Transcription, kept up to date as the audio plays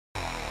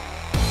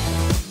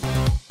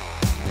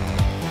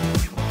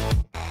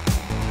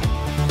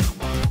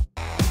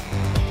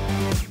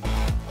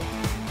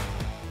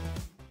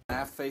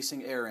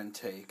facing air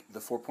intake, the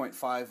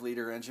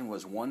 4.5-liter engine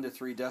was 1 to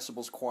 3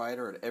 decibels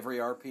quieter at every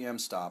RPM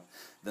stop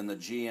than the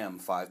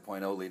GM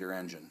 5.0-liter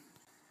engine.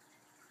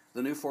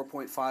 The new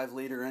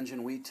 4.5-liter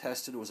engine we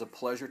tested was a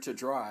pleasure to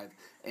drive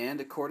and,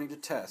 according to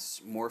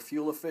tests, more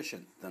fuel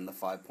efficient than the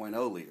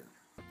 5.0-liter.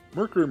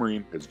 Mercury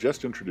Marine has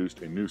just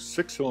introduced a new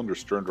 6-cylinder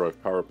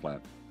stern-drive power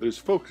plant that is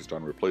focused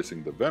on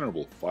replacing the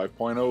venerable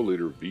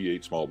 5.0-liter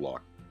V8 small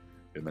block.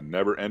 In the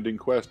never-ending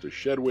quest to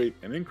shed weight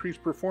and increase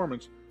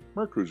performance,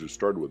 Mercurys has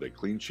started with a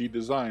clean sheet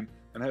design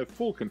and have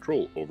full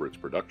control over its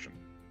production.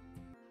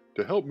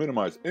 To help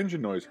minimize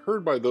engine noise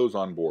heard by those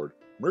on board,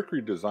 Mercury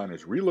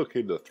designers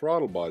relocated the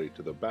throttle body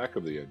to the back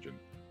of the engine,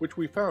 which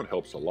we found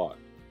helps a lot.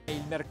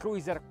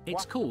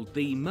 It's called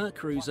the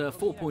Mercurys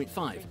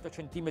 4.5,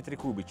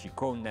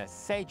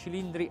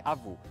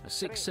 a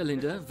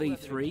 6-cylinder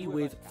V3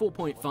 with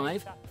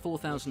 4.5,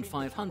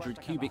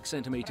 4,500 cubic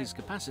centimeters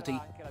capacity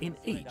in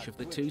each of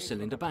the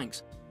 2-cylinder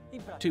banks.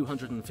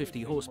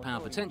 250 horsepower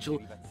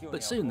potential,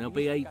 but soon there'll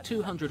be a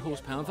 200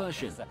 horsepower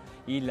version.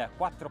 It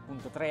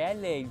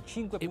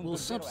will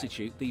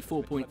substitute the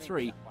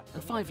 4.3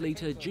 and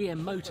 5-litre GM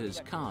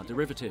Motors car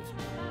derivative.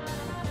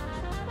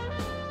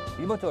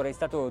 Il motore è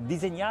stato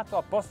disegnato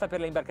apposta per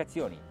le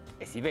imbarcazioni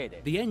e si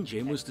vede. The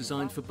engine was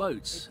designed for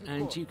boats,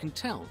 and you can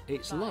tell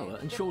it's lower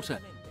and shorter,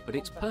 but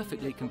it's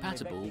perfectly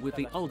compatible with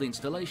the old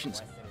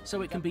installations,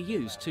 so it can be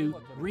used to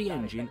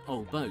re-engine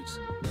old boats.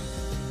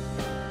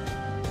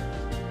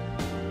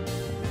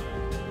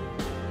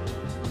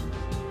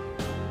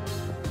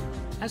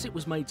 As it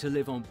was made to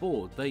live on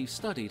board, they've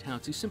studied how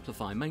to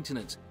simplify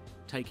maintenance,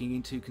 taking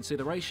into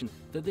consideration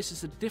that this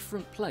is a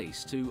different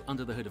place to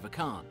under the hood of a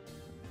car.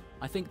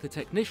 I think the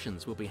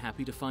technicians will be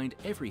happy to find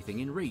everything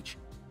in reach.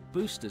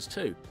 Boosters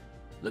too.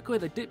 Look where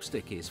the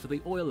dipstick is for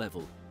the oil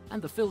level,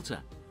 and the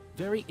filter.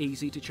 Very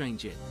easy to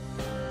change it.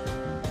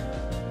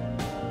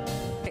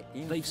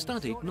 They've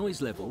studied noise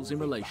levels in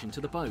relation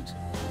to the boat.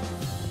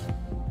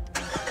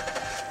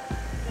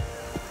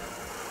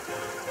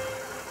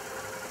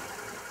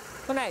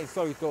 It's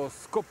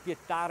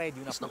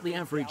not the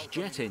average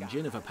jet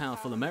engine of a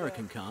powerful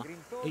American car.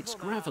 It's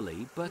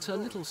gravelly, but a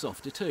little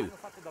softer too.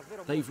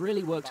 They've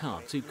really worked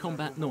hard to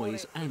combat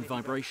noise and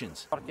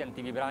vibrations.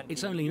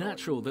 It's only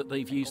natural that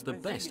they've used the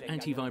best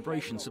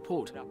anti-vibration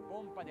support.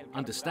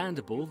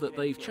 Understandable that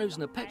they've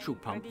chosen a petrol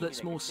pump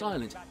that's more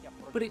silent,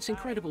 but it's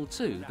incredible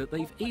too that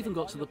they've even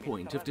got to the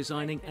point of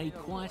designing a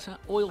quieter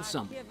oil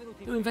sump.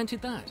 Who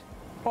invented that?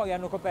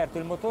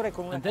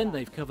 And then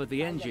they've covered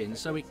the engine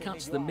so it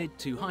cuts the mid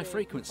to high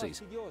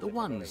frequencies, the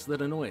ones that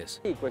annoy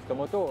us.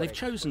 They've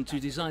chosen to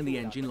design the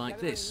engine like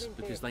this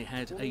because they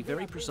had a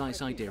very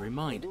precise idea in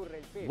mind: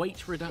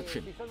 weight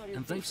reduction,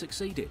 and they've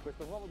succeeded.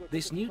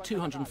 This new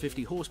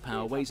 250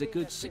 horsepower weighs a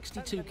good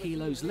 62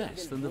 kilos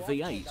less than the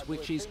V8,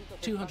 which is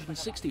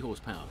 260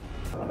 horsepower.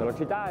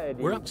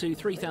 We're up to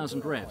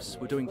 3,000 revs,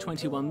 we're doing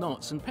 21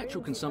 knots, and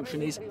petrol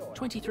consumption is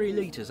 23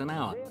 litres an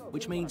hour,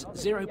 which means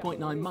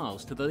 0.9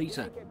 miles to the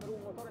litre.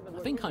 I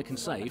think I can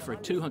say for a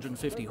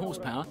 250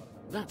 horsepower,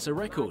 that's a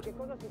record.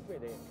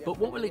 But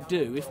what will it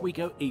do if we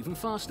go even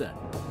faster?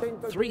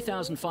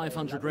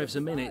 3,500 revs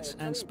a minute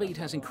and speed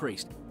has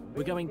increased.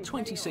 We're going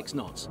 26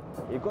 knots.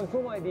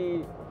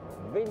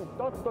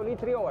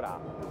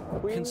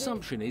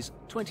 Consumption is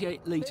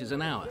 28 litres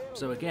an hour,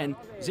 so again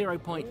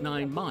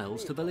 0.9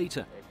 miles to the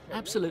litre.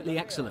 Absolutely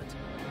excellent.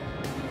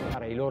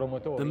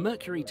 The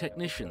Mercury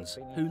technicians,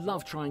 who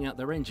love trying out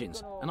their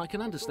engines, and I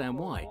can understand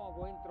why.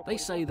 They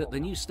say that the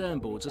new stern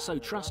boards are so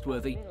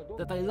trustworthy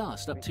that they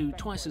last up to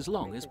twice as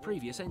long as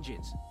previous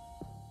engines.